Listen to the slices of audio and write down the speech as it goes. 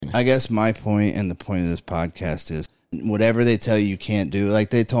I guess my point and the point of this podcast is whatever they tell you can't do, like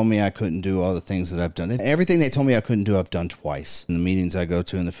they told me I couldn't do all the things that I've done. Everything they told me I couldn't do, I've done twice. In the meetings I go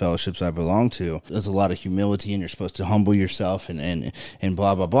to and the fellowships I belong to, there's a lot of humility and you're supposed to humble yourself and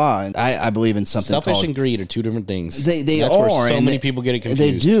blah, blah, blah. And I believe in something Selfish and greed are two different things. They That's are. Where so many people get it confused.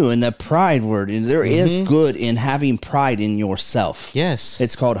 They do. And the pride word, and there is good in having pride in yourself. Yes.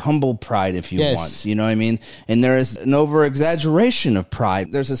 It's called humble pride if you want. You know what I mean? And there is an over-exaggeration of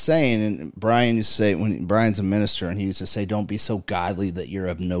pride. There's a saying, and Brian used to say, when Brian's a minister, and he used to say, don't be so godly that you're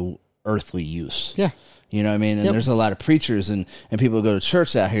of no earthly use. Yeah. You know what I mean? And there's a lot of preachers and people who go to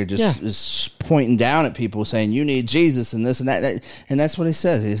church out here just pointing down at people saying, you need Jesus and this and that. And that's what he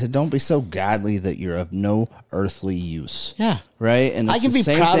says. He said, don't be so godly that you're of no earthly use. Yeah. Right? And I can be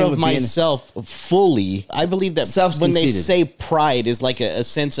proud of myself fully. I believe that when they say pride is like a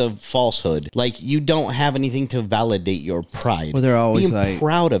sense of falsehood. Like you don't have anything to validate your pride. Well, they're always being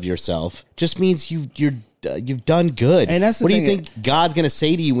proud of yourself just means you've done good. And that's the thing. What do you think God's going to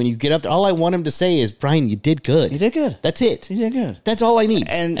say to you when you get up there? All I want him to say is, Brian, you did good. You did good. That's it. You did good. That's all I need.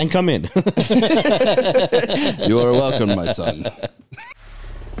 And come in. You are welcome, my son.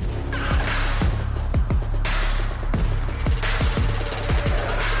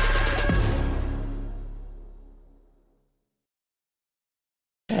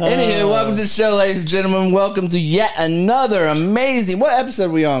 Anywho, welcome to the show, ladies and gentlemen. Welcome to yet another amazing... What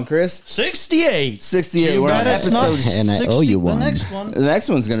episode are we on, Chris? 68. 68. We're on episode... And I owe you one. The next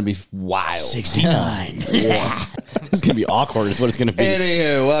one's going to be wild. 69. Yeah. It's going to be awkward is what it's going to be.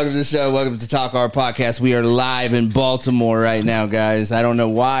 Anywho, welcome to the show. Welcome to Talk Our Podcast. We are live in Baltimore right now, guys. I don't know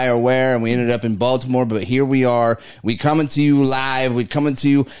why or where, and we ended up in Baltimore, but here we are. We coming to you live. We coming to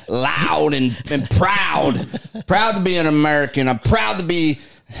you loud and proud. Proud to be an American. I'm proud to be...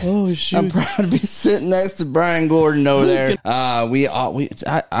 Oh shoot! I'm proud to be sitting next to Brian Gordon over there.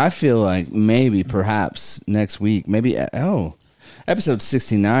 I feel like maybe, perhaps next week, episode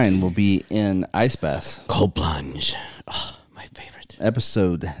 69 will be in ice bath. Cold plunge. Oh, my favorite.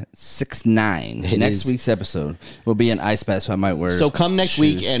 Episode 69. Next week's episode will be in ice bath, so I might wear. So come next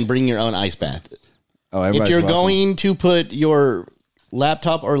shoes. week and bring your own ice bath. Oh, if you're going to put your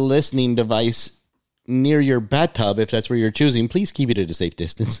laptop or listening device near your bathtub, if that's where you're choosing, please keep it at a safe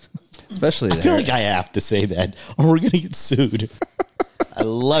distance. Especially I feel like I have to say that or we're going to get sued. I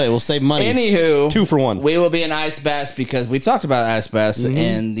love it. We'll save money. Anywho, 2 for 1. We will be in ice baths because we've talked about ice baths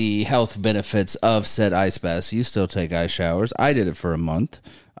and the health benefits of said ice baths. You still take ice showers. I did it for a month.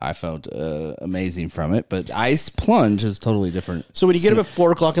 I felt amazing from it, but ice plunge is totally different. So when you get up at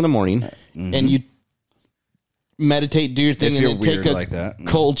 4 o'clock in the morning and you meditate, do your thing, and then take a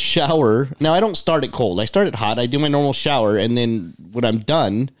cold shower. Now, I don't start it cold. I start it hot. I do my normal shower, and then when I'm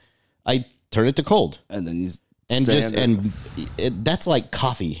done, I turn it to cold. And then that's like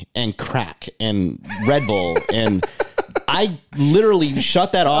coffee and crack and Red Bull and I literally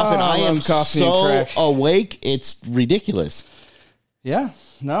shut that off and I am so awake. It's ridiculous. Yeah.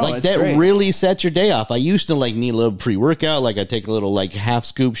 No, like that great. Really sets your day off. I used to like need a little pre-workout. Like I take a little like half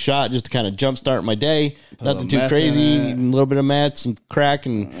scoop shot just to kind of jumpstart my day. Nothing too crazy. A little bit of meth, some crack,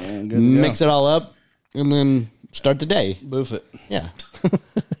 and mix it all up, and then start the day. Boof it. Yeah. Are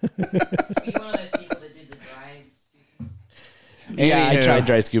you one of those people that did the dry scooping? Yeah, I tried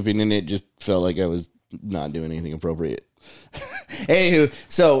dry scooping, and it just felt like I was not doing anything appropriate. Anywho,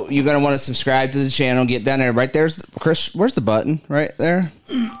 so you're going to want to subscribe to the channel. Get down there. Right there's Chris. Where's the button? Right there.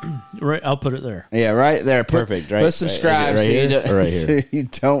 Right. I'll put it there. Yeah, right there. Perfect. Right. Put subscribe right here? so you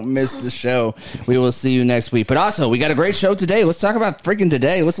don't miss the show. We will see you next week. But also, we got a great show today. Let's talk about freaking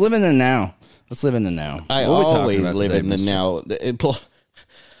today. Let's live in the now. Let's live in the now. I always live in the now.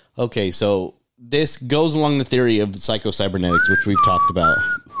 Okay, so this goes along the theory of psycho-cybernetics, which we've talked about.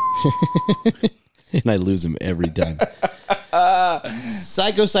 And I lose him every time.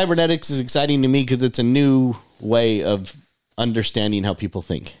 Psycho-cybernetics is exciting to me because it's a new way of understanding how people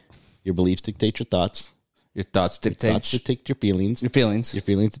think. Your beliefs dictate your thoughts. Your thoughts dictate your feelings. Your feelings. Your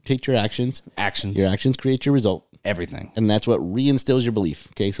feelings dictate your actions. Actions. Your actions create your result. Everything. And that's what reinstills your belief.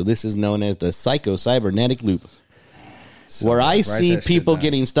 Okay, so this is known as the psycho-cybernetic loop. So where I see people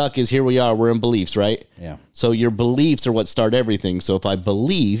getting stuck is here we are. We're in beliefs, right? Yeah. So your beliefs are what start everything. So if I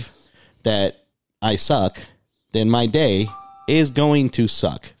believe that I suck, then my day is going to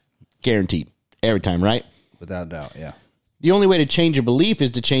suck. Guaranteed. Every time, right? Without doubt, yeah. The only way to change your belief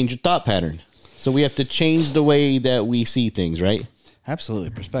is to change your thought pattern. So we have to change the way that we see things, right?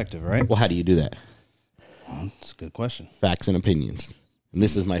 Absolutely. Perspective, right? Well, how do you do that? Well, that's a good question. Facts and opinions. And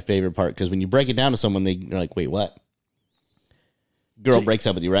this is my favorite part because when you break it down to someone, they're like, wait, what? Girl breaks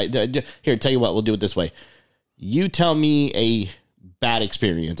up with you, right? Here, tell you what, we'll do it this way. You tell me a bad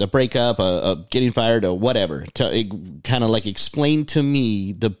experience, a breakup, a getting fired, or whatever. Kind of like explain to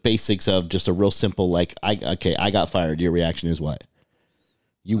me the basics of just a real simple, like, I got fired. Your reaction is what?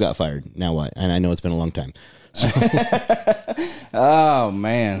 You got fired. Now what? And I know it's been a long time. So, oh,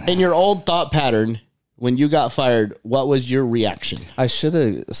 man. in your old thought pattern, when you got fired, what was your reaction? I should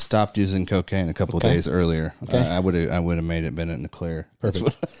have stopped using cocaine a couple of days earlier. Okay. I would have made it been in the clear.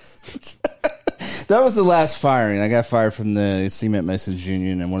 Perfect. That was the last firing. I got fired from the Cement Masons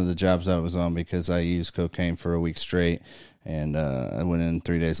Union and one of the jobs I was on because I used cocaine for a week straight. And I went in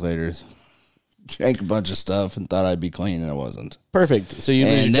 3 days later, drank a bunch of stuff, and thought I'd be clean, and I wasn't. Perfect. So you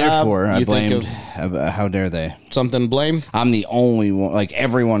lose and your therefore, job, I you blamed. think How dare they? something to blame? I'm the only one. Like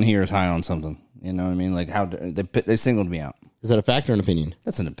everyone here is high on something. You know what I mean? Like how they singled me out. Is that a fact or an opinion?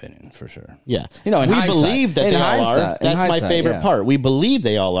 That's an opinion for sure. Yeah. You know, in we hindsight- believe that in they all are. hindsight- in That's my hindsight, favorite yeah. part. We believe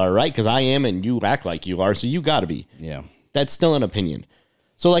they all are, right? Because I am and you act like you are, so you got to be. Yeah. That's still an opinion.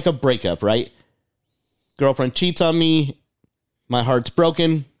 So like a breakup, right? Girlfriend cheats on me. My heart's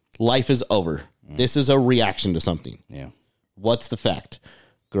broken. Life is over. This is a reaction to something. Yeah. What's the fact?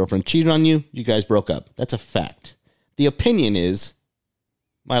 Girlfriend cheated on you. You guys broke up. That's a fact. The opinion is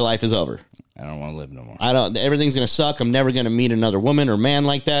my life is over. I don't want to live no more. Everything's going to suck. I'm never going to meet another woman or man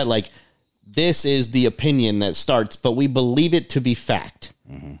like that. Like, this is the opinion that starts, but we believe it to be fact.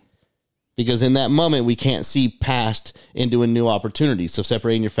 Mm-hmm. Because in that moment, we can't see past into a new opportunity. So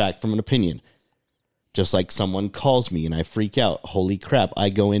separating your fact from an opinion. Just like someone calls me and I freak out. Holy crap, I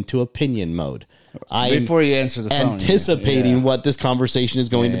go into opinion mode. Before you answer the phone, anticipating what this conversation is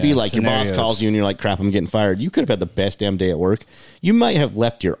going to be like. Scenarios. Your boss calls you and you're like, crap, I'm getting fired. You could have had the best damn day at work. You might have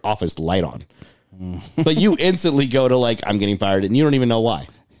left your office light on. But you instantly go to like, I'm getting fired, and you don't even know why.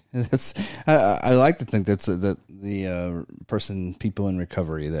 I like to think that's the people in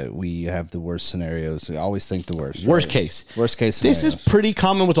recovery, that we have the worst scenarios. We always think the worst. Worst right? case. Worst case This scenarios. is pretty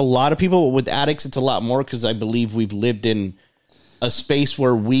common with a lot of people, but with addicts, it's a lot more because I believe we've lived in a space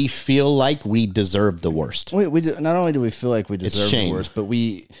where we feel like we deserve the worst. We do, not only do we feel like we deserve shame. the worst, but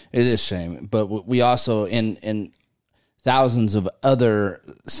it is shame. But we also, in thousands of other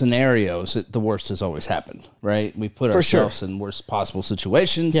scenarios, the worst has always happened, right? We put For sure. ourselves in worst possible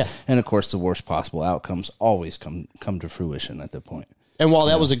situations, Yeah. and of course, the worst possible outcomes always come to fruition at that point. And while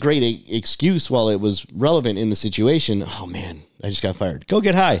that was a great excuse, while it was relevant in the situation, oh man, I just got fired. Go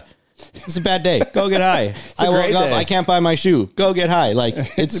get high. It's a bad day. Go get high. I woke great up. day. I can't buy my shoe. Go get high. Like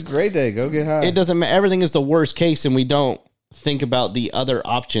It's a great day. Go get high. it doesn't matter. Everything is the worst case, and we don't think about the other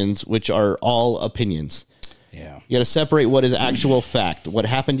options, which are all opinions. Yeah. You got to separate what is actual fact. What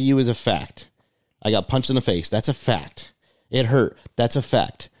happened to you is a fact. I got punched in the face. That's a fact. It hurt. That's a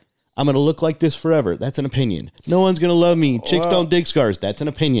fact. I'm going to look like this forever. That's an opinion. No one's going to love me. Chicks don't dig scars. That's an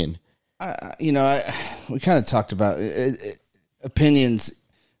opinion. We kind of talked about opinions.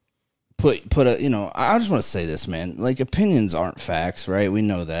 I just want to say this, man. Like, opinions aren't facts, right? We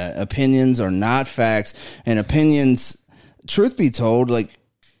know that. Opinions are not facts. And opinions, truth be told, like,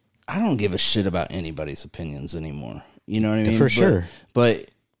 I don't give a shit about anybody's opinions anymore. You know what I mean? For sure. But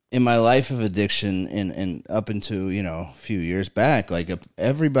in my life of addiction and up into, a few years back, like,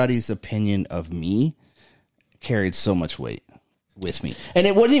 everybody's opinion of me carried so much weight with me. And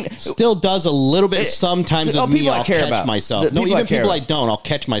it wouldn't even... Still does a little bit sometimes oh, with me. people I I'll care catch about. myself. The No, people I even care people I about. don't. I'll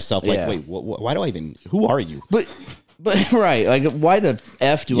catch myself like, Yeah. wait, why do I even... Who are you? But right, like, why the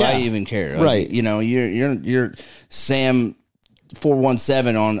F do I Yeah. even care? Like, Right. You're Sam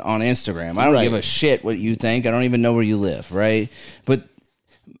 417 on Instagram. I don't Right. give a shit what you think. I don't even know where you live, right? But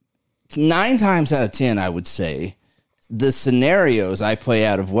 9 times out of 10, I would say the scenarios I play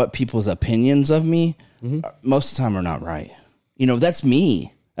out of what people's opinions of me most of the time are not right. That's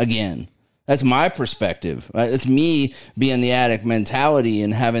me again. That's my perspective. It's me being the addict mentality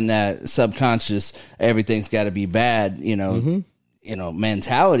and having that subconscious, everything's got to be bad,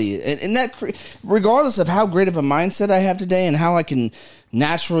 mentality. And that, regardless of how great of a mindset I have today and how I can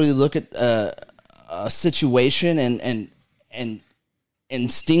naturally look at a situation and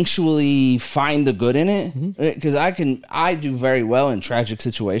instinctually find the good in it, because I do very well in tragic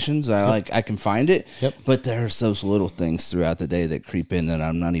situations. I can find it, but there's those little things throughout the day that creep in that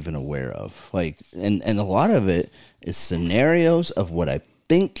I'm not even aware of. Like, and a lot of it is scenarios of what I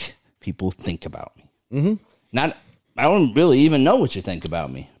think people think about me. I don't really even know what you think about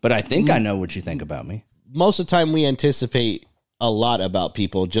me, but I think I know what you think about me. Most of the time we anticipate a lot about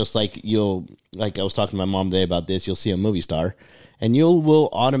people, just like like I was talking to my mom today about this, you'll see a movie star and you will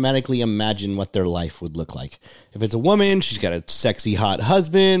automatically imagine what their life would look like. If it's a woman, she's got a sexy, hot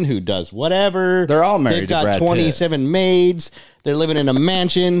husband who does whatever. They're all married They've to got Brad Pitt. 27 maids. They're living in a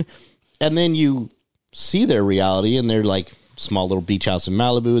mansion. And then you see their reality and they're like small little beach house in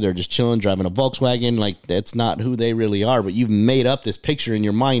Malibu. They're just chilling, driving a Volkswagen. Like, that's not who they really are. But you've made up this picture in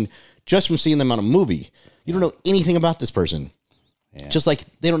your mind just from seeing them on a movie. You don't know anything about this person. Yeah. Just like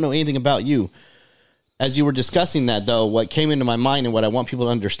they don't know anything about you. As you were discussing that, though, what came into my mind and what I want people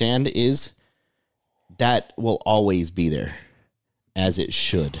to understand is that will always be there, as it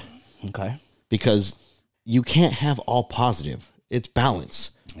should. Okay. Because you can't have all positive. It's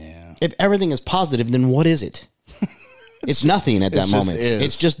balance. Yeah. If everything is positive, then what is it? It's nothing at that moment.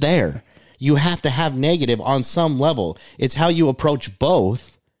 It's just there. You have to have negative on some level. It's how you approach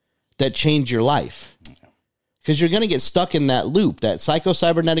both that change your life. Because you're going to get stuck in that loop, that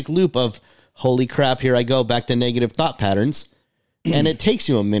psychocybernetic loop of, holy crap, here I go, back to negative thought patterns. And it takes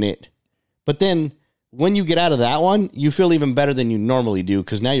you a minute. But then when you get out of that one, you feel even better than you normally do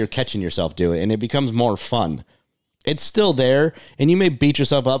because now you're catching yourself do it, and it becomes more fun. It's still there, and you may beat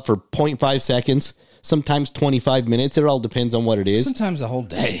yourself up for 0.5 seconds, sometimes 25 minutes. It all depends on what it is. Sometimes a whole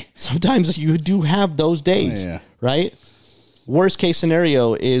day. Sometimes you do have those days, right? Worst case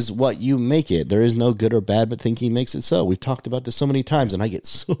scenario is what you make it. There is no good or bad, but thinking makes it so. We've talked about this so many times, and I get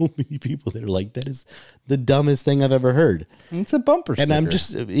so many people that are like, that is the dumbest thing I've ever heard. It's a bumper sticker. And I'm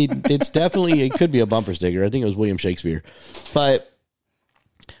just, it's definitely, it could be a bumper sticker. I think it was William Shakespeare. But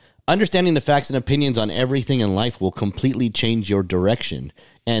understanding the facts and opinions on everything in life will completely change your direction.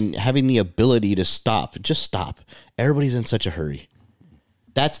 And having the ability to stop, just stop. Everybody's in such a hurry.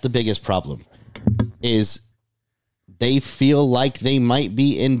 That's the biggest problem, is they feel like they might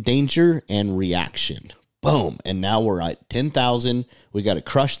be in danger and reaction. Boom. And now we're at 10,000. We got to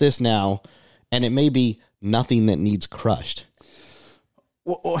crush this now. And it may be nothing that needs crushed.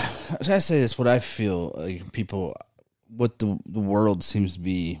 Well, as I say this, what I feel like people, what the world seems to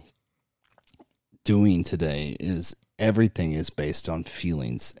be doing today is everything is based on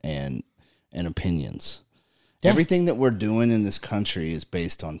feelings and opinions. Yeah. Everything that we're doing in this country is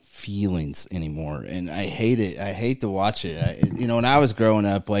based on feelings anymore, and I hate it. I hate to watch it. When I was growing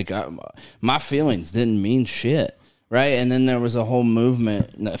up, my feelings didn't mean shit, right? And then there was a whole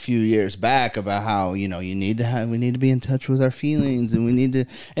movement a few years back about how we need to be in touch with our feelings, and we need to,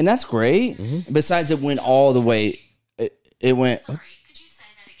 and that's great. Mm-hmm. Besides, it went all the way. It went. Sorry, could you say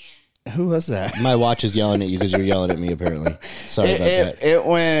that again? Who was that? My watch is yelling at you because you're yelling at me. Apparently, sorry about that. It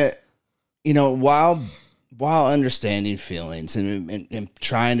went. While understanding feelings and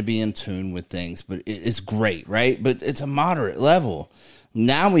trying to be in tune with things, but it's great, right? But it's a moderate level.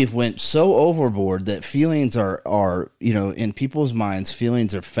 Now we've went so overboard that feelings are in people's minds,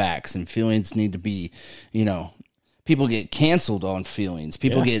 feelings are facts, and feelings need to be, people get canceled on feelings.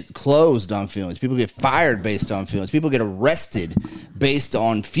 People get closed on feelings. People get fired based on feelings. People get arrested based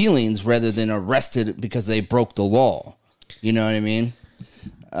on feelings rather than arrested because they broke the law. You know what I mean?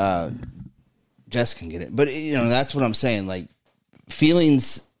 Jess can get it. But, that's what I'm saying. Like,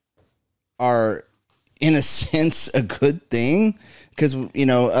 feelings are, in a sense, a good thing. Because,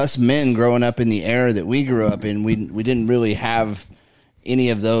 us men growing up in the era that we grew up in, we didn't really have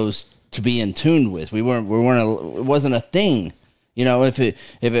any of those to be in tune with. It wasn't a thing. If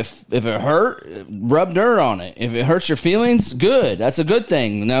it hurt, rub dirt on it. If it hurts your feelings, good. That's a good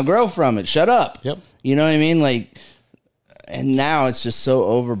thing. Now grow from it. Shut up. Yep. You know what I mean? Like, and now it's just so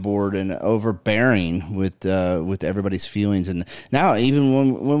overboard and overbearing with everybody's feelings. And now even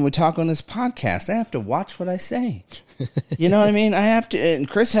when we talk on this podcast, I have to watch what I say. You know what I mean? I have to, and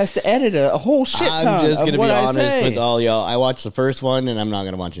Chris has to edit a whole shit ton I'm just going to be honest with all all y'all. I watched the first one, and I'm not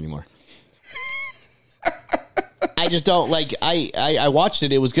going to watch anymore. I just don't like. I watched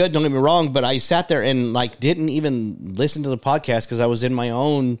it. It was good. Don't get me wrong, but I sat there and didn't even listen to the podcast because I was in my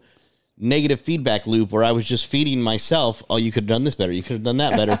own negative feedback loop where I was just feeding myself. Oh, you could have done this better. You could have done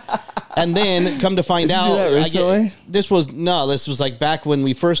that better. And then come to find out, you do that recently? This was back when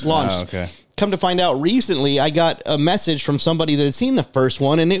we first launched. Oh, okay. Come to find out, recently I got a message from somebody that had seen the first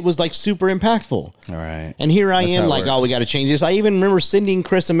one, and it was super impactful. All right. And here I am, we got to change this. I even remember sending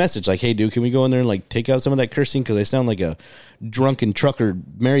Chris a message like, "Hey, dude, can we go in there and take out some of that cursing because I sound like a drunken trucker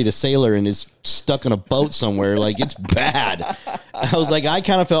married a sailor and is stuck on a boat somewhere. It's bad." I was like, I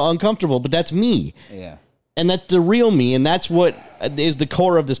kind of felt uncomfortable, but that's me. Yeah. And that's the real me, and that's what is the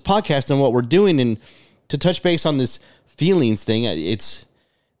core of this podcast and what we're doing. And to touch base on this feelings thing, it's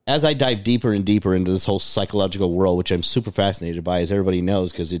as I dive deeper and deeper into this whole psychological world, which I'm super fascinated by, as everybody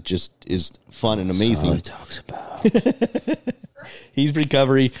knows, because it just is fun and amazing. That's all he talks about. He's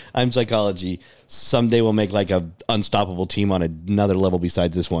recovery. I'm psychology. Someday we'll make a unstoppable team on another level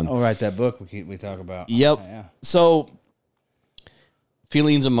besides this one. I'll write that book we talk about. Yep. Yeah. So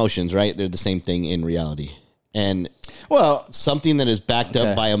feelings, emotions, right? They're the same thing in reality. And Well, something that is backed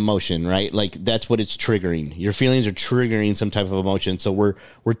up by emotion, right? Like that's what it's triggering. Your feelings are triggering some type of emotion. So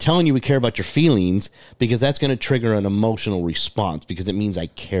we're telling you we care about your feelings because that's going to trigger an emotional response because it means I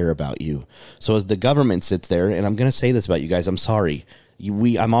care about you. So as the government sits there, and I'm going to say this about you guys, I'm sorry.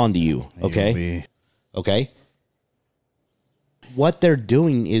 I'm on to you, okay? Okay? What they're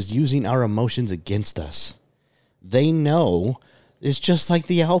doing is using our emotions against us. They know it's just like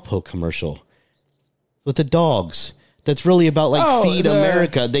the Alpo commercial with the dogs. That's really about like Feed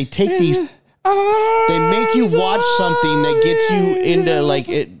America. They take these, they make you watch something that gets you into like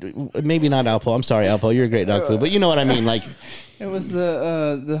it. Maybe not Alpo. I'm sorry, Alpo. You're a great dog food, but you know what I mean. Like it was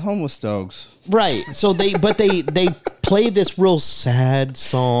the homeless dogs, right? So they play this real sad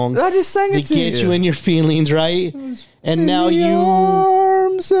song. I just sang it to get you in your feelings, right? And now the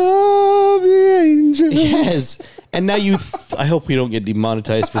arms of the angel. Yes. And now I hope we don't get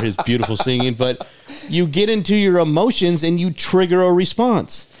demonetized for his beautiful singing, but you get into your emotions and you trigger a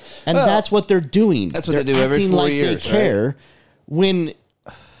response. And that's what they're doing. That's what they do every 4 years. They care when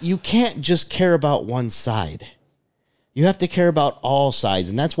you can't just care about one side. You have to care about all sides.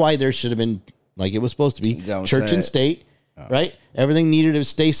 And that's why there should have been, like it was supposed to be, church and state, right? Everything needed to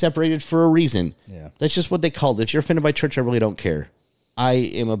stay separated for a reason. Yeah. That's just what they called it. If you're offended by church, I really don't care. I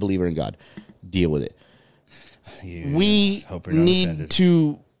am a believer in God. Deal with it. We need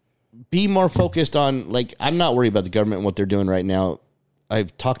to be more focused on, like, I'm not worried about the government and what they're doing right now.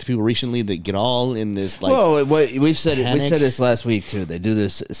 I've talked to people recently that get all in this, like, well, we've said panic. We said this last week too. They do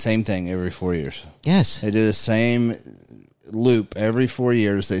this same thing every 4 years. Yes, they do the same loop every 4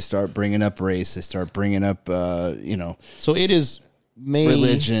 years. They start bringing up race. They start bringing up, So it is May,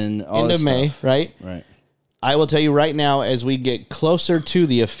 religion, all end of May, stuff. right? Right. I will tell you right now, as we get closer to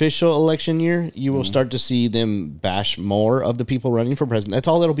the official election year, you will start to see them bash more of the people running for president. That's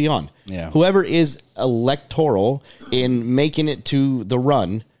all it'll be on. Yeah. Whoever is electoral in making it to the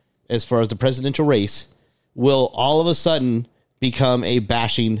run, as far as the presidential race, will all of a sudden become a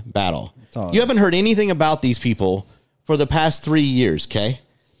bashing battle. You haven't heard anything about these people for the past 3 years, okay?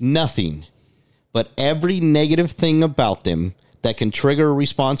 Nothing. But every negative thing about them that can trigger a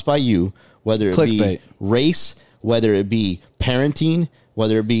response by you, whether it be race, whether it be parenting,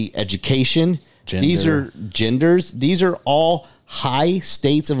 whether it be education, these are genders. These are all high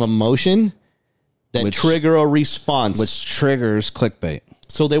states of emotion that trigger a response. Which triggers clickbait.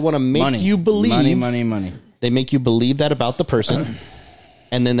 So they want to make you believe. Money. They make you believe that about the person.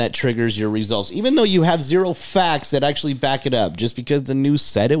 And then that triggers your results. Even though you have zero facts that actually back it up. Just because the news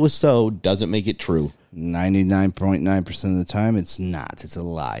said it was so doesn't make it true. 99.9% of the time, it's not. It's a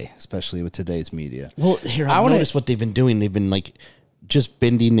lie, especially with today's media. Well, here, I've noticed what they've been doing. They've been like just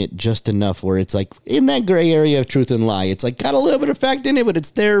bending it just enough where it's like in that gray area of truth and lie. It's like got a little bit of fact in it, but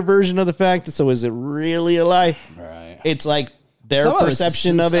it's their version of the fact. So is it really a lie? Right. It's like their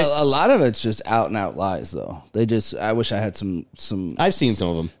perception of it. A lot of it's just out and out lies, though. I wish I had some. I've seen some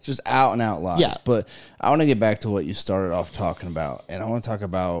of them. Just out and out lies. Yeah. But I want to get back to what you started off talking about, and I want to talk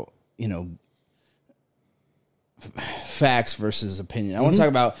about, facts versus opinion. I want to talk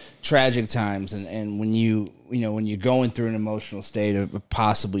about tragic times and when when you're going through an emotional state of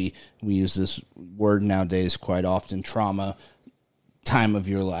possibly, we use this word nowadays quite often, trauma time of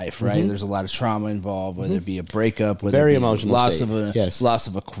your life, right? There's a lot of trauma involved, whether it be a breakup, whether Very it be emotional loss state. loss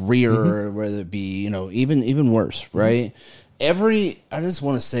of a career, or whether it be, even worse, right? I just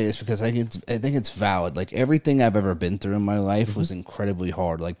want to say this because I think it's valid. Like everything I've ever been through in my life was incredibly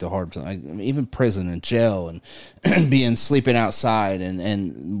hard. Like even prison and jail and sleeping outside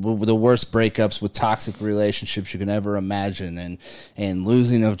and the worst breakups with toxic relationships you can ever imagine and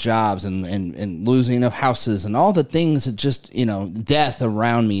losing of jobs and losing of houses and all the things that just, death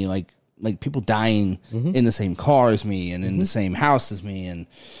around me, like people dying in the same car as me and in the same house as me and,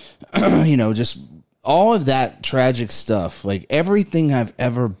 just all of that tragic stuff, like everything I've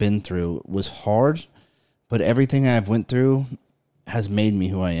ever been through was hard, but everything I've went through has made me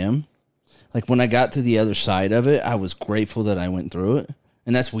who I am. Like when I got to the other side of it, I was grateful that I went through it.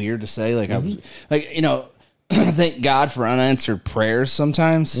 And that's weird to say. Like I was like, thank God for unanswered prayers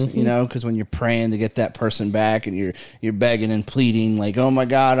sometimes, because when you're praying to get that person back and you're begging and pleading like, oh my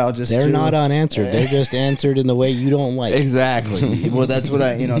God, they're not unanswered. They're just answered in the way you don't like. Exactly. Well, that's what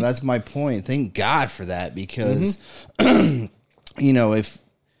that's my point. Thank God for that because, if,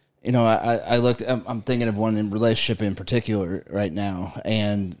 I looked, I'm thinking of one relationship in particular right now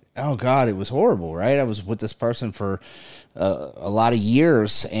and oh God, it was horrible, right? I was with this person for a lot of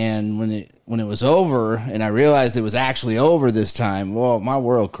years, and when it was over, and I realized it was actually over this time, well, my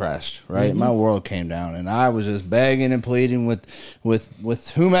world crashed, right? My world came down, and I was just begging and pleading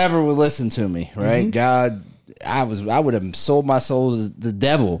with whomever would listen to me, right? God I would have sold my soul to the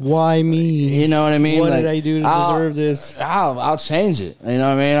devil. Why me? You know what I mean? What Like, did I do to deserve this? I'll change it. You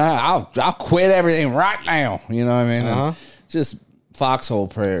know what I mean? I'll quit everything right now. You know what I mean? And just foxhole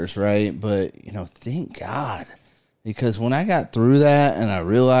prayers, right? But thank God. Because when I got through that and I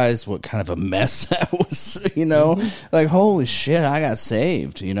realized what kind of a mess that was, like, holy shit, I got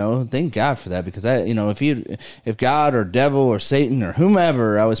saved, thank God for that. Because if God or devil or Satan or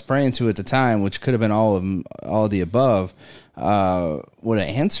whomever I was praying to at the time, which could have been all of the above, would have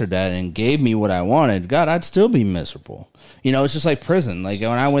answered that and gave me what I wanted, God, I'd still be miserable. It's just like prison. Like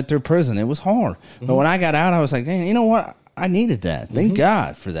when I went through prison, it was hard. But when I got out, I was like, hey, you know what? I needed that. Thank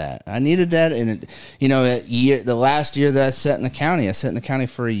God for that. I needed that. And the last year that I sat in the county,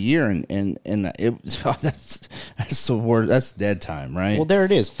 for a year, and it was that's the word. That's dead time, right? Well, there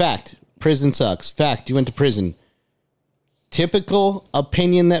it is. Fact. Prison sucks. Fact. You went to prison. Typical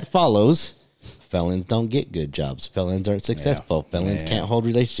opinion that follows: felons don't get good jobs. Felons aren't successful. Felons can't hold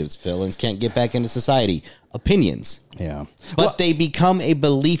relationships. Felons can't get back into society. Opinions. Yeah. But they become a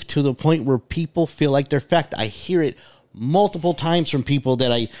belief to the point where people feel like they're fact. I hear it multiple times from people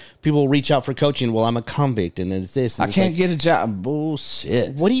people reach out for coaching. Well, I'm a convict and it's this. And I can't get a job.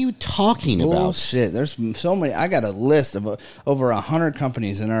 Bullshit. What are you talking about? Bullshit. There's so many. I got a list of over 100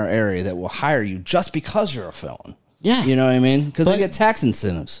 companies in our area that will hire you just because you're a felon. Yeah. You know what I mean? Because they get tax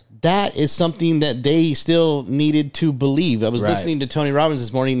incentives. That is something that they still needed to believe. I was listening to Tony Robbins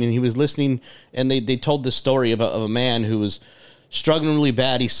this morning, and he was listening, and they told this story of a man who was struggling really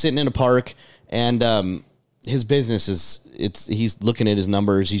bad. He's sitting in a park, and his business he's looking at his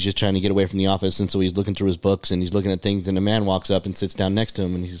numbers. He's just trying to get away from the office. And so he's looking through his books and he's looking at things. And a man walks up and sits down next to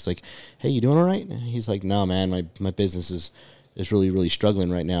him. And he's like, hey, you doing all right? And he's like, no, man, my business is really, really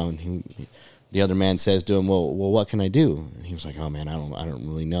struggling right now. And the other man says to him, well, what can I do? And he was like, oh man, I don't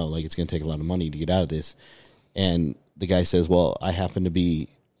really know. Like, it's going to take a lot of money to get out of this. And the guy says, well, I happen to be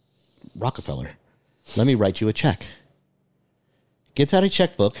Rockefeller. Let me write you a check. Gets out a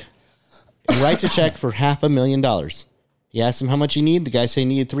checkbook. He writes a check for $500,000. He asks him how much you need. The guy said he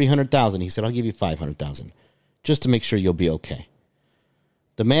needed $300,000. He said, I'll give you $500,000 just to make sure you'll be okay.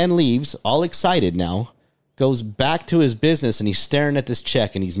 The man leaves, all excited now, goes back to his business, and he's staring at this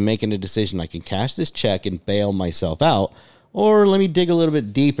check, and he's making a decision. I can cash this check and bail myself out, or let me dig a little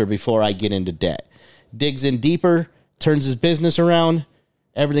bit deeper before I get into debt. Digs in deeper, turns his business around.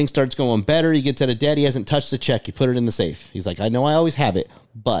 Everything starts going better. He gets out of debt. He hasn't touched the check. He put it in the safe. He's like, I know I always have it,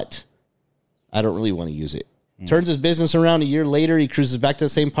 but I don't really want to use it. Turns his business around. A year later, he cruises back to the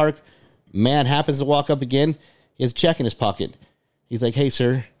same park. Man happens to walk up again. He has a check in his pocket. He's like, hey,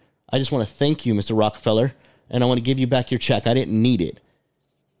 sir, I just want to thank you, Mr. Rockefeller, and I want to give you back your check. I didn't need it.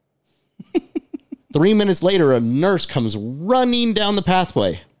 3 minutes later, a nurse comes running down the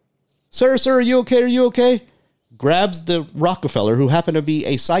pathway. Sir, are you okay? Are you okay? Grabs the Rockefeller, who happened to be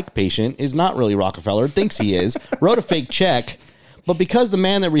a psych patient, is not really Rockefeller, thinks he is, wrote a fake check. But because the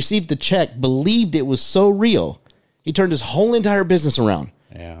man that received the check believed it was so real, he turned his whole entire business around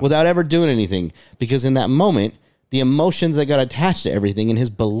without ever doing anything. Because in that moment, the emotions that got attached to everything and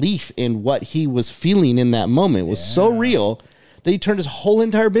his belief in what he was feeling in that moment was so real that he turned his whole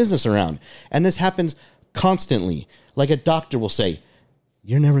entire business around. And this happens constantly. Like a doctor will say,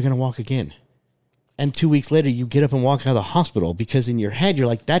 you're never going to walk again. And 2 weeks later, you get up and walk out of the hospital because in your head, you're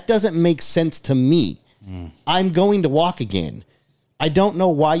like, that doesn't make sense to me. I'm going to walk again. I don't know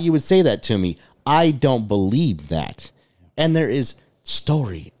why you would say that to me. I don't believe that. And there is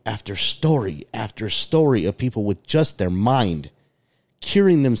story after story after story of people with just their mind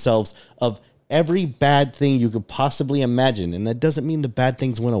curing themselves of every bad thing you could possibly imagine. And that doesn't mean the bad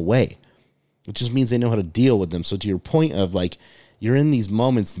things went away. It just means they know how to deal with them. So to your point of like, you're in these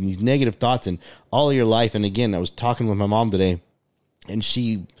moments and these negative thoughts and all of your life. And again, I was talking with my mom today, and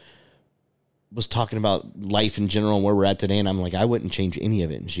she was talking about life in general and where we're at today. And I'm like, I wouldn't change any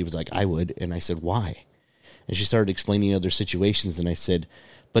of it. And she was like, I would. And I said, why? And she started explaining other situations. And I said,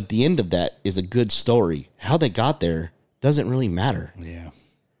 but the end of that is a good story. How they got there doesn't really matter. Yeah.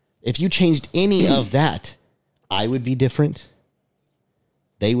 If you changed any of that, I would be different.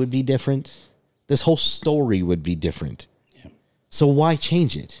 They would be different. This whole story would be different. Yeah. So why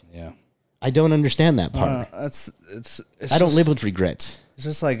change it? Yeah. I don't understand that part. I don't live with regrets. It's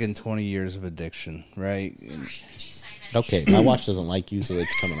just like in 20 years of addiction, right? Okay, my watch doesn't like you, so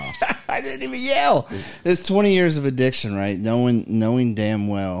it's coming off. I didn't even yell. It's 20 years of addiction, right? Knowing damn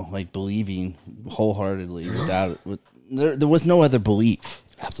well, like believing wholeheartedly there was no other belief.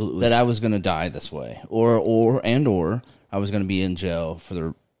 Absolutely. That I was going to die this way, or I was going to be in jail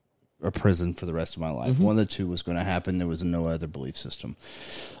for a prison for the rest of my life. One of the two was going to happen. There was no other belief system.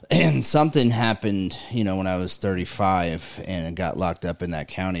 And something happened, when I was 35 and I got locked up in that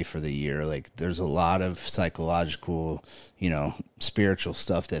county for the year. Like, there's a lot of psychological, spiritual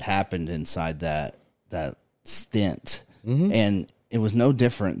stuff that happened inside that stint. And it was no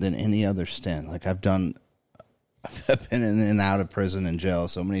different than any other stint. Like, I've been in and out of prison and jail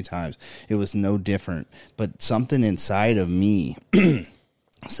so many times. It was no different. But something inside of me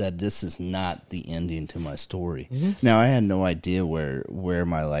said, this is not the ending to my story. Now, I had no idea where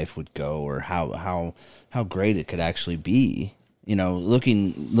my life would go or how great it could actually be.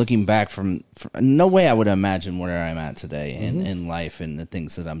 Looking back from no way I would imagine where I'm at today in life and the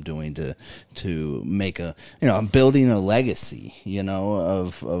things that I'm doing to make I'm building a legacy,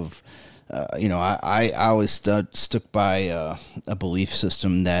 I always stuck by a belief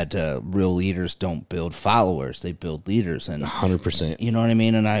system that real leaders don't build followers; they build leaders. And 100%. You know what I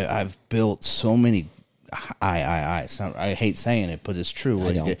mean? And I've built so many. It's not, I hate saying it, but it's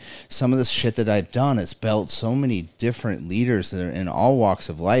true. Some of the shit that I've done has built so many different leaders that are in all walks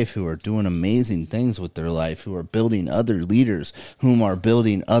of life who are doing amazing things with their life, who are building other leaders, whom are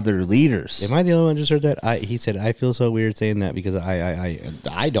building other leaders. Am I the only one who just heard that? He said, I feel so weird saying that because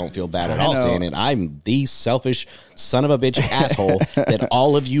I don't feel bad at all saying it. I'm the selfish son of a bitch asshole that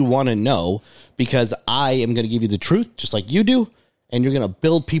all of you want to know because I am going to give you the truth just like you do, and you're going to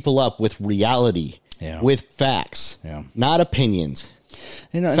build people up with reality. Yeah. With facts, not opinions.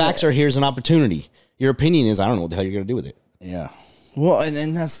 Facts are here's an opportunity. Your opinion is I don't know what the hell you're going to do with it. Yeah. Well,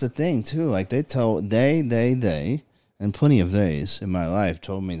 and that's the thing too. Like they, and plenty of theys in my life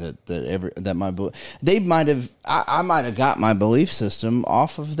told me I might have got my belief system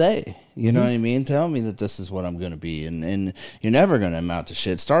off of they. You know what I mean? Tell me that this is what I'm going to be, and you're never going to amount to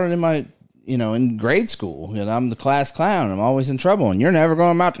shit. Started in my. In grade school, I'm the class clown. I'm always in trouble, and you're never going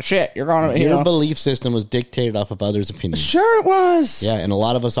to amount to shit. You're going to, Your belief system was dictated off of others' opinions. Sure it was. Yeah, and a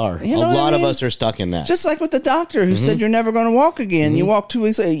lot of us are. A lot of us are stuck in that. Just like with the doctor who said you're never going to walk again. You walk 2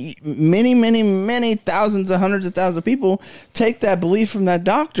 weeks later. Many, many, many thousands and hundreds of thousands of people take that belief from that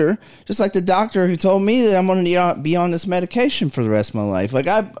doctor, just like the doctor who told me that I'm going to be on this medication for the rest of my life. Like,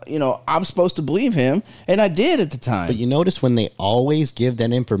 I'm supposed to believe him, and I did at the time. But you notice when they always give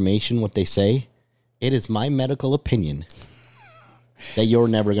that information, what they say, it is my medical opinion that you're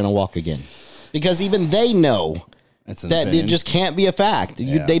never going to walk again. Because even they know that it just can't be a fact.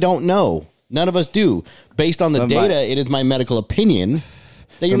 They don't know. None of us do. Based on the data, it is my medical opinion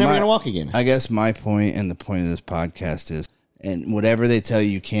that you're never going to walk again. I guess my point and the point of this podcast is, and whatever they tell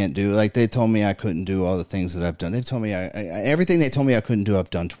you can't do, like they told me I couldn't do all the things that I've done. They've told me everything they told me I couldn't do, I've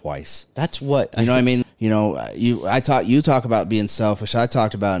done twice. That's what you know what I mean. You talk about being selfish. I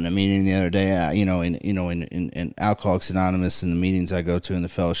talked about in a meeting the other day. In Alcoholics Anonymous and the meetings I go to and the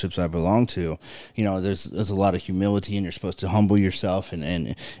fellowships I belong to. There's a lot of humility, and you're supposed to humble yourself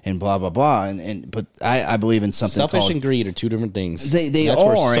and blah blah blah. But I believe in something selfish called, and greed are two different things. That's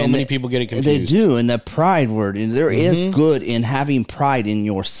are. Where so many people get it confused. They do, and the pride word. And there is good in having pride in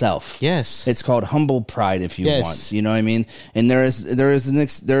yourself. Yes, it's called humble pride if you want. You know what I mean? And there is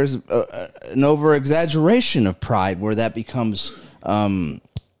an over exaggeration of pride where that becomes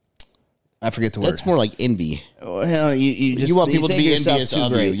I forget the word. That's more like envy. Well, you want people to be envious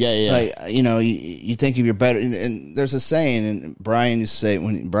of you. Yeah. Like, you think you're better. And there's a saying, and Brian used to say,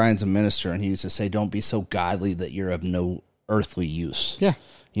 when Brian's a minister, and he used to say, don't be so godly that you're of no earthly use. Yeah.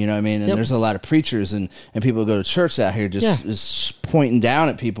 You know what I mean? And there's a lot of preachers and people go to church out here just pointing down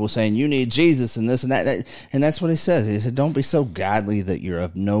at people saying, you need Jesus and this and that. And that's what he says. He said, don't be so godly that you're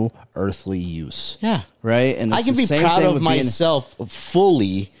of no earthly use. Yeah. Right? And I can be proud of myself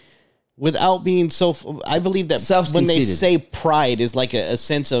fully without being so... I believe that when they say pride is like a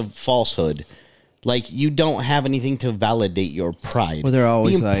sense of falsehood. Like, you don't have anything to validate your pride. Well, they're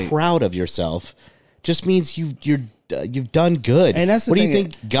always being proud of yourself just means you've done good. And that's the what thing. Do you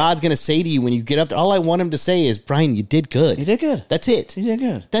think God's going to say to you when you get up there? All I want him to say is, Brian, you did good. You did good. That's it. You did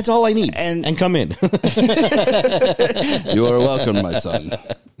good. That's all I need. And come in. You are welcome, my son.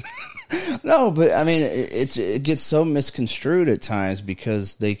 No, but I mean, it gets so misconstrued at times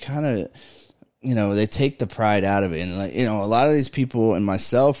because they kind of, they take the pride out of it. And a lot of these people and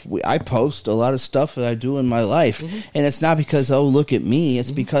myself, I post a lot of stuff that I do in my life. And it's not because, oh, look at me.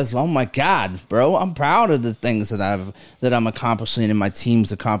 It's because, oh my God, bro, I'm proud of the things that I'm accomplishing and my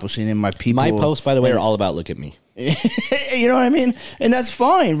team's accomplishing and my people. My posts, by the way, are all about look at me. You know what I mean? And that's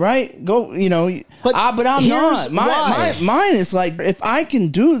fine, right? Go, but I'm not. Mine is like, if I can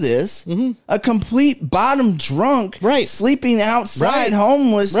do this, a complete bottom drunk, sleeping outside,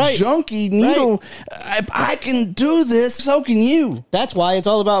 homeless, junkie, needle, if I can do this, so can you. That's why it's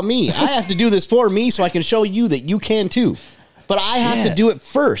all about me. I have to do this for me so I can show you that you can too. But I have to do it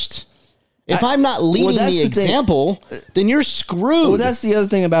first. If I'm not leading the example, then you're screwed. Well, that's the other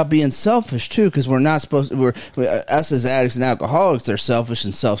thing about being selfish too, because we're not supposed to. Us as addicts and alcoholics, they're selfish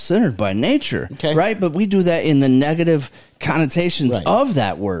and self-centered by nature, right? But we do that in the negative connotations of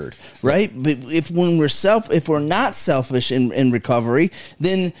that word, right? But if we're not selfish in recovery,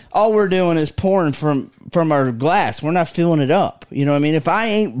 then all we're doing is pouring from our glass. We're not filling it up. You know what I mean? If I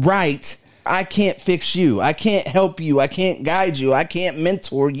ain't right, I can't fix you. I can't help you. I can't guide you. I can't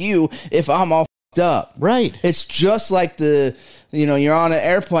mentor you if I'm all f***ed up. Right. It's just like you're on an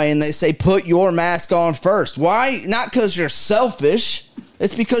airplane, they say put your mask on first. Why? Not because you're selfish.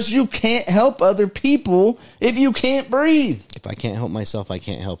 It's because you can't help other people if you can't breathe. If I can't help myself, I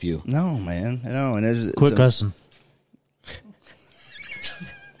can't help you. No, man. No. And quit cussing.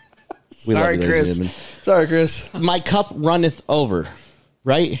 Sorry, Chris. Sorry, Chris. My cup runneth over.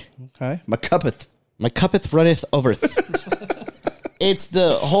 Right? Okay. My cuppeth runneth over. It's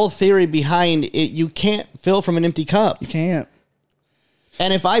the whole theory behind it. You can't fill from an empty cup. You can't.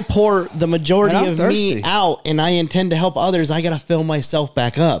 And if I pour the majority of me out and I intend to help others, I got to fill myself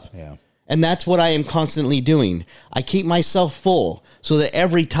back up. Yeah. And that's what I am constantly doing. I keep myself full so that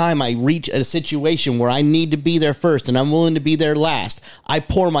every time I reach a situation where I need to be there first and I'm willing to be there last, I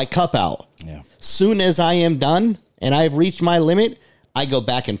pour my cup out. Yeah. Soon as I am done and I've reached my limit, I go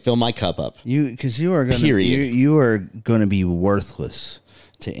back and fill my cup up. Because you are going to be worthless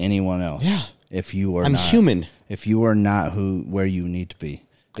to anyone else. Yeah. If you are I'm human. If you are not where you need to be.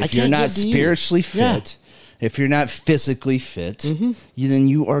 If you're not spiritually fit, if you're not physically fit, then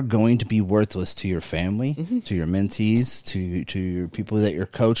you are going to be worthless to your family, to your mentees, to your people that you're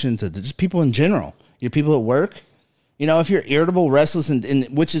coaching, to just people in general. Your people at work. If you're irritable, restless, and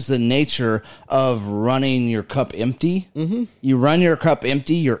which is the nature of running your cup empty, you run your cup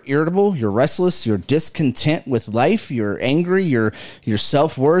empty, you're irritable, you're restless, you're discontent with life, you're angry, your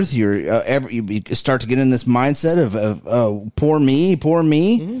self-worth, you start to get in this mindset of poor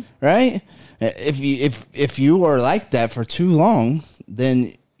me, right? If you are like that for too long,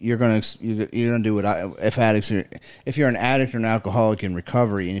 then you're gonna do what if you're an addict or an alcoholic in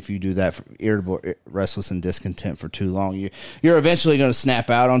recovery, and if you do that for irritable, restless, and discontent for too long, you're eventually going to snap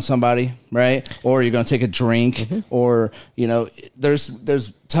out on somebody, right? Or you're going to take a drink, or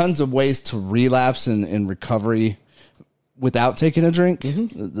there's tons of ways to relapse in recovery without taking a drink.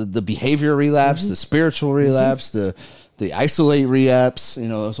 The behavior relapse, the spiritual relapse, the isolate relapse,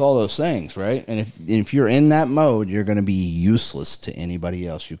 there's all those things, right? And if you're in that mode, you're going to be useless to anybody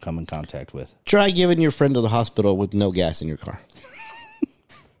else you come in contact with. Try giving your friend to the hospital with no gas in your car.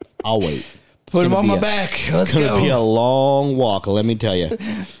 I'll wait. Put him on my back. Let's go. It's going to be a long walk, let me tell you.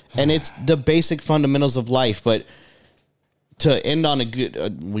 And it's the basic fundamentals of life. But to end on a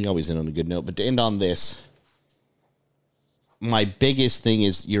good, we always end on a good note, but to end on this, my biggest thing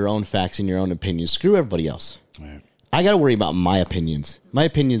is your own facts and your own opinions. Screw everybody else. All right. I got to worry about my opinions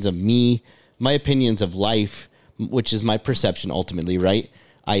of me, my opinions of life, which is my perception ultimately, right?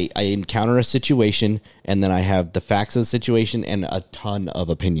 I encounter a situation, and then I have the facts of the situation and a ton of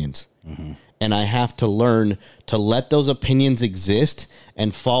opinions. And I have to learn to let those opinions exist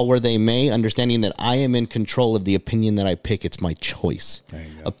and fall where they may, understanding that I am in control of the opinion that I pick. It's my choice.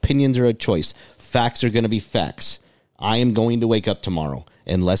 Opinions are a choice. Facts are going to be facts. I am going to wake up tomorrow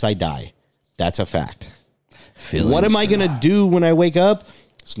unless I die. That's a fact. What am I going to do when I wake up?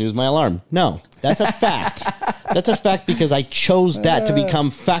 Snooze my alarm. No, that's a fact. That's a fact because I chose that to become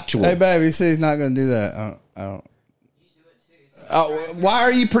factual. Hey, baby, you say he's not going to do that. I don't. Why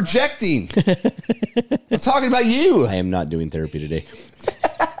are you projecting? I'm talking about you. I am not doing therapy today.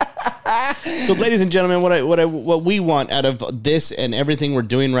 So, ladies and gentlemen, what we want out of this and everything we're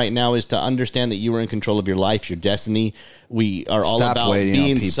doing right now is to understand that you are in control of your life, your destiny. We are all about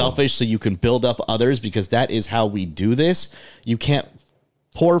being selfish so you can build up others, because that is how we do this. You can't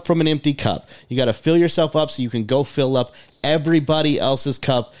pour from an empty cup. You got to fill yourself up so you can go fill up everybody else's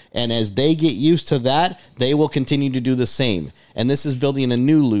cup. And as they get used to that, they will continue to do the same. And this is building a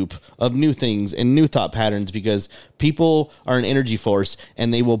new loop of new things and new thought patterns, because people are an energy force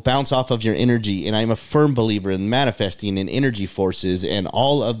and they will bounce off of your energy. And I'm a firm believer in manifesting and energy forces and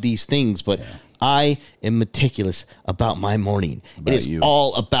all of these things. But I am meticulous about my morning. It is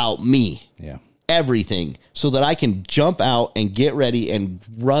all about me. Yeah. Everything, so that I can jump out and get ready and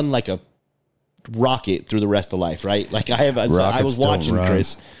run like a rocket through the rest of life, right? Like I was watching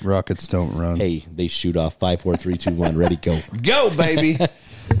Chris. Rockets don't run. Hey, they shoot off 5, 4, 3, 2, 1. Ready, go. Go, baby.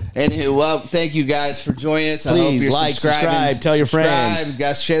 And well, thank you guys for joining us. I hope Please you're like, subscribing. subscribe, tell your friends.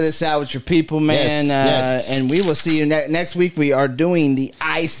 Guys, share this out with your people, man. Yes. And we will see you next week. We are doing the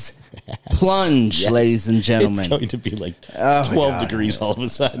ice plunge, ladies and gentlemen. It's going to be like 12 degrees all of a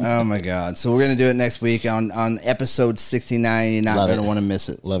sudden. Oh my God! So we're gonna do it next week on episode 69. You're not gonna want to miss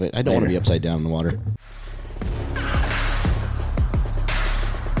it. Love it. I don't want to be upside down in the water.